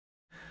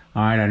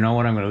All right, I know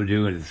what I'm going to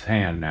do with his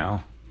hand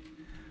now.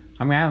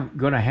 I'm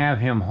going to have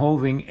him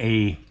holding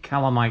a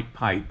calamite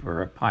pipe,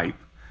 or a pipe,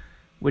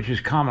 which is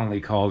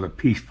commonly called a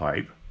peace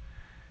pipe.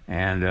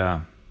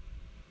 And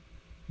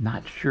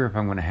not sure if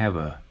I'm going to have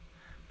a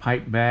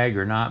pipe bag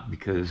or not,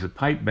 because the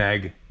pipe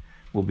bag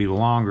will be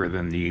longer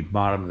than the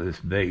bottom of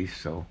this base,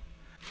 so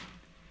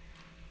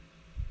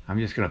I'm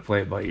just going to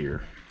play it by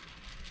ear.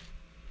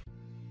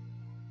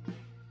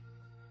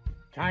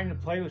 Time to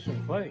play with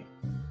some clay.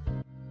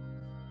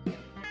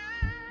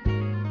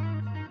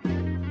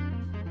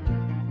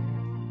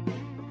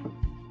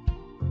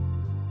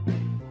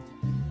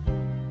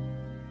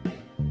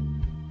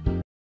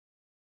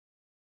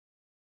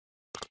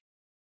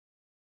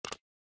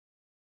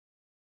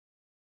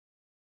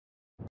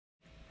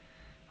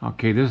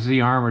 Okay, this is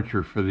the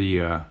armature for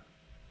the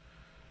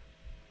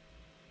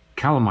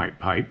calamite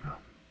pipe.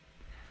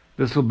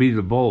 This will be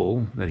the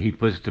bowl that he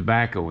puts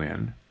tobacco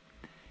in,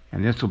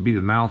 and this will be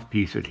the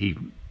mouthpiece that he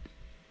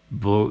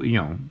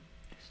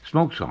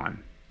smokes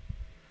on.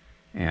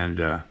 And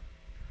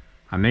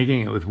I'm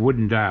making it with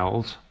wooden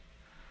dowels,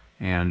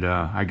 and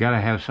I gotta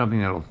have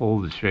something that'll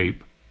hold the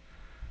shape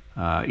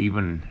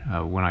even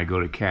when I go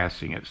to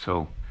casting it.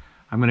 So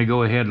I'm gonna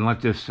go ahead and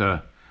let this.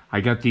 I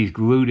got these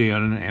glued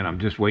in, and I'm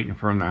just waiting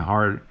for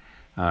them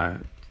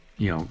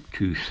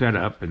to set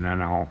up, and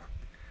then I'll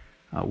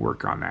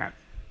work on that.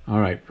 All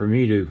right, for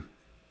me to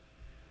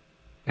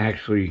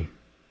actually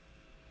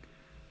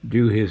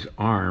do his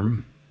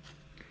arm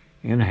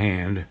and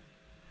hand,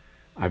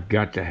 I've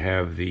got to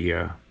have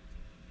the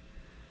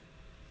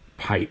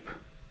pipe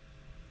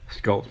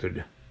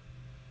sculpted.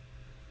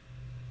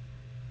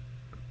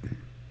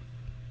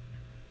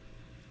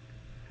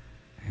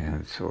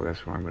 And so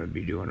that's what I'm going to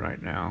be doing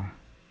right now.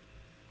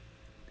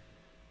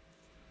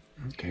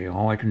 Okay,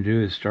 all I can do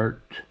is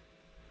start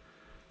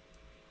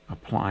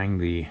applying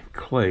the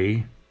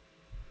clay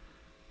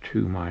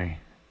to my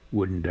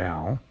wooden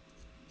dowel.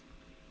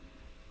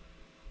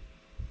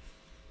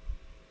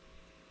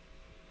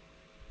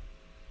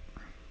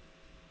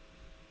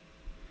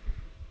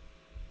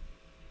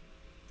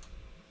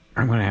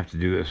 I'm going to have to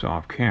do this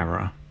off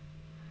camera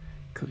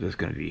because it's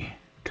going to be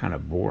kind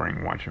of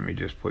boring watching me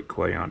just put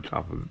clay on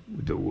top of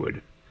the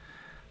wood.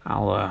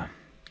 I'll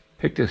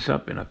pick this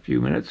up in a few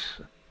minutes,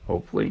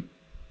 hopefully,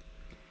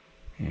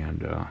 and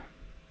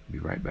be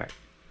right back.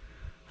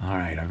 All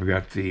right, I've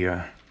got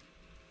the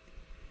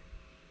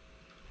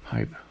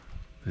pipe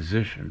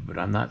positioned, but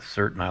I'm not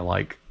certain I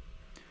like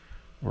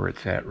where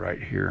it's at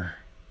right here.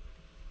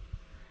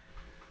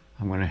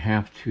 I'm going to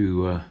have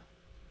to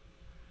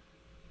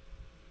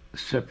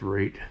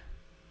separate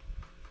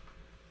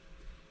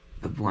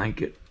the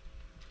blanket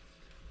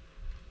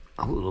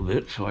a little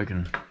bit so I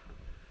can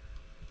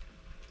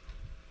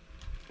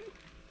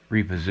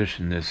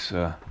reposition this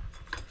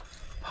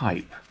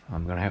pipe.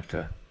 I'm going to have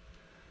to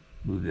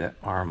move that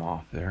arm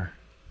off there.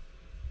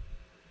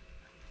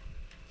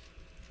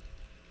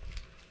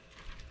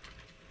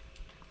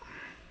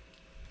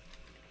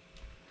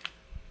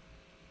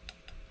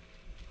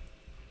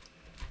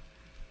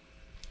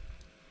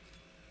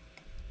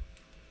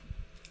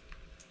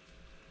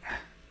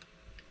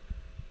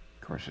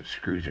 Of course, it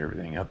screws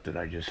everything up that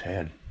I just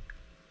had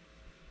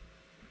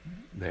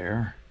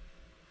there.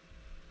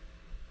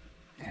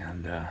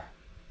 And I'll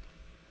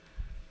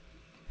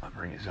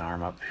bring his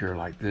arm up here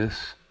like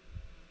this.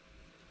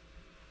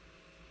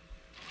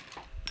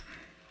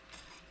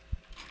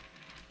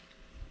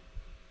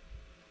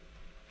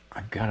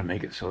 I've got to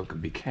make it so it can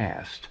be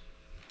cast.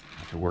 I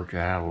have to work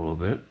that out a little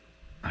bit.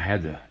 I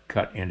had to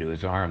cut into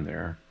his arm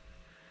there.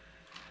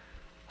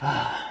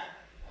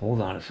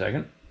 Hold on a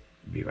second.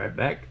 Be right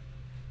back.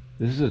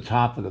 This is the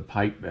top of the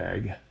pipe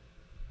bag.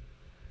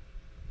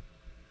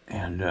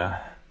 And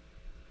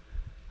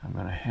I'm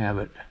going to have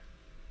it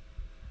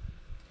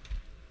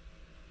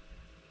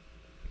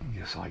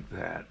just like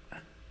that.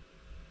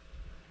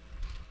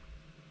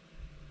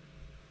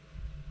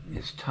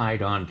 It's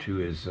tied onto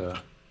his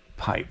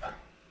pipe.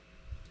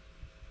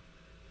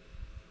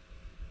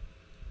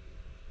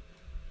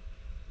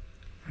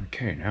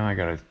 Okay, now I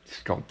got to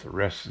sculpt the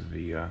rest of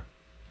the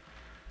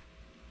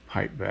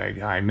pipe bag.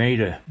 I made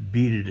a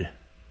beaded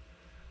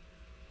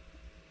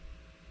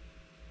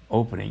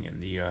opening in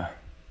the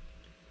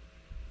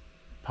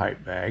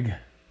pipe bag.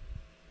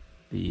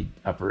 The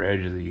upper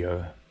edge of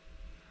the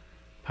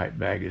pipe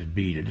bag is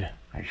beaded.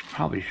 I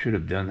probably should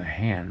have done the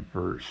hand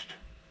first.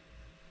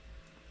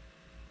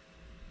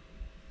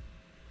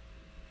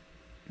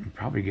 I'm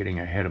probably getting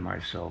ahead of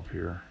myself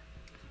here.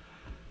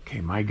 Okay,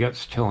 my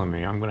gut's telling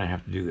me I'm going to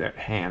have to do that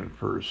hand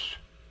first.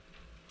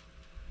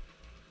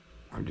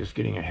 I'm just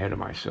getting ahead of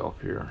myself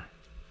here.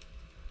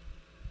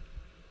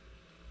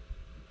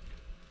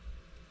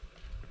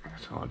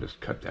 So I'll just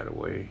cut that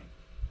away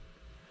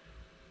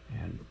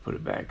and put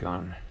it back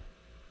on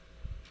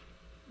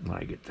when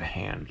I get the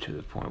hand to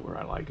the point where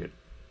I like it.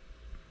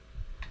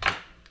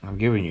 I'm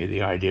giving you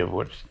the idea of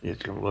what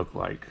it's going to look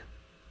like.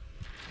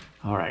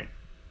 All right.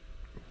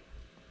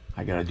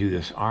 I got to do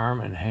this arm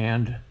and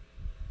hand,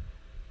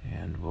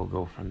 and we'll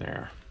go from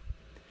there.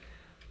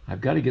 I've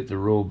got to get the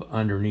robe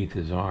underneath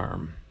his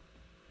arm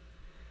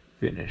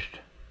finished,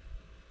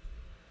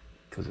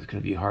 because it's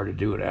going to be hard to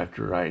do it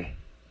after I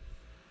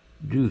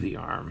do the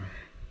arm.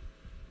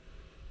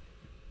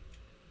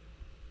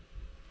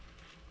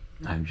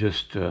 I'm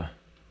just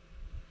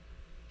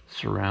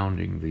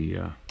surrounding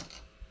the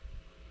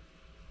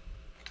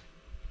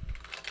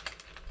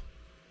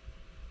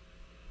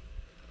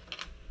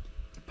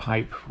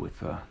pipe with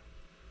the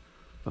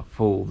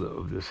fold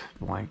of this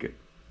blanket.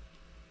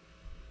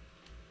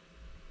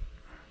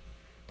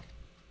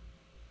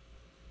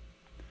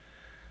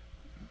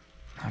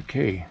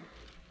 Okay,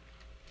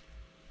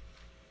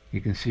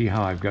 you can see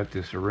how I've got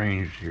this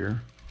arranged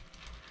here.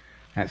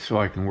 That's so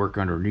I can work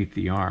underneath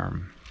the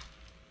arm.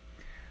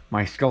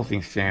 My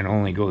sculpting stand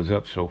only goes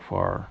up so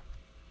far.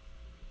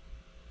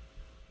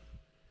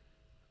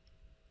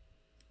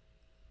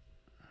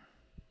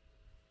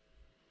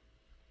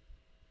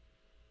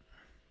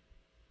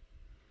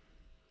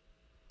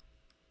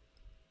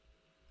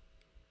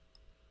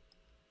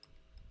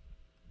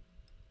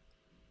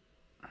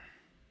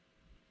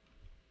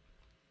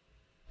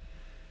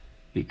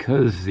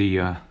 Because the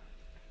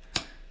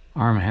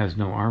arm has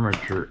no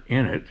armature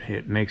in it,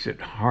 it makes it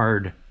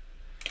hard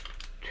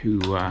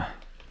to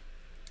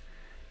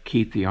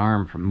keep the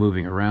arm from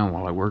moving around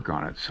while I work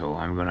on it. So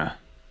I'm going to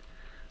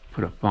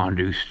put a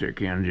fondue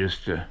stick in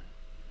just to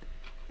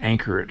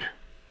anchor it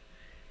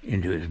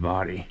into his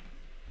body.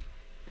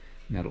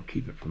 And that'll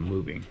keep it from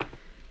moving.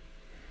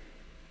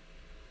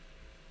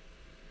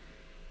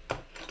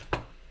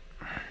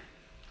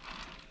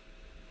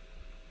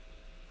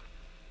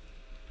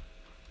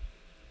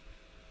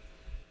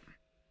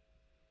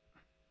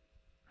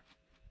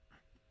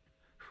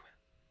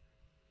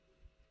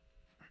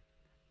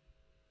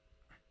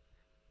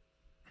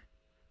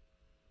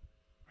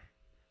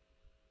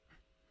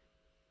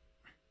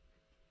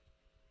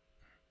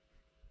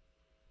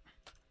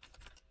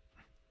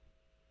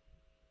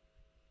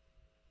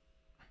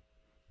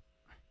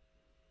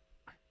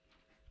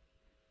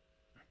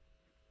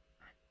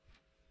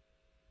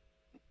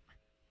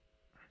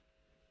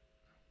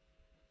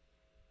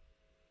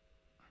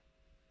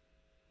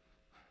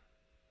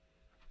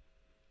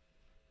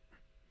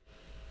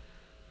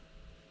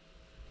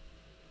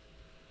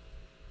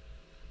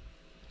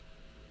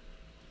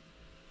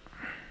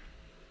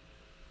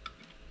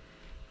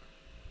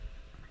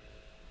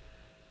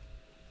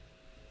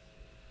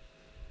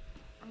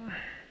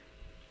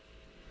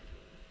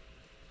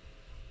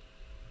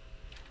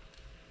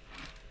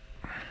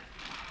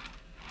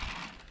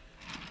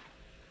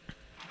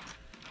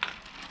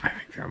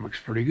 That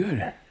looks pretty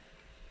good.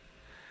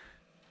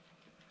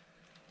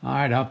 All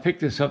right, I'll pick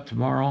this up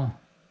tomorrow.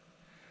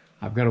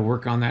 I've got to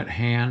work on that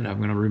hand. I'm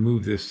going to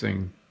remove this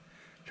thing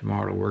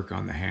tomorrow to work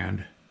on the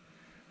hand.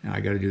 And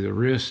I got to do the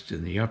wrist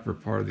and the upper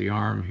part of the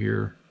arm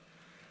here.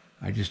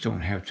 I just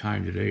don't have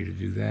time today to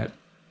do that.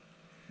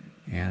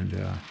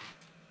 And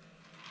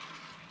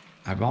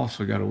I've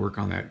also got to work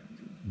on that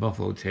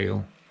buffalo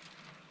tail.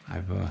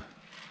 I've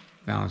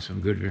found some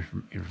good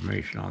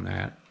information on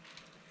that.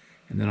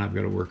 And then I've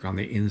got to work on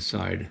the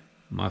inside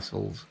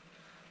muscles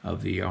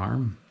of the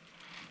arm.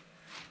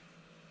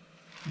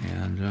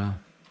 And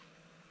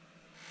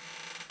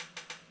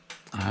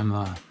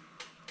I'm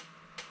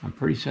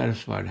pretty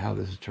satisfied how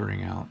this is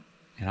turning out.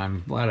 And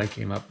I'm glad I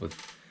came up with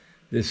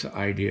this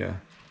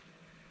idea.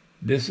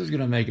 This is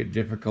going to make it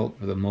difficult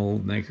for the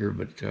mold maker,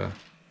 but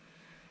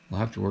we'll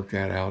have to work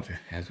that out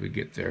as we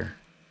get there.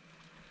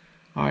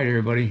 All right,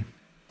 everybody.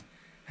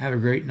 Have a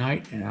great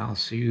night, and I'll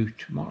see you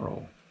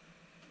tomorrow.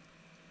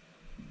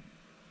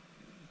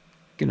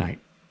 Good night.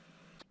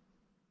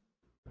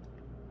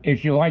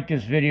 If you like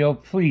this video,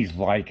 please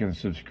like and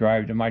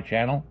subscribe to my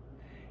channel.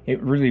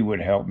 It really would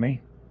help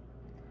me.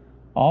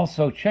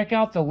 Also, check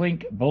out the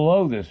link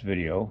below this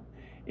video.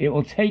 It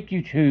will take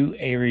you to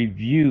a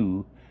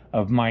review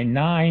of my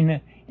 9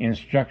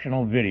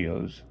 instructional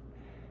videos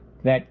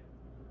that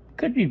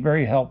could be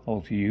very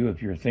helpful to you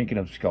if you're thinking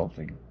of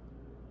sculpting.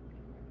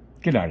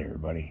 Good night,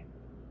 everybody.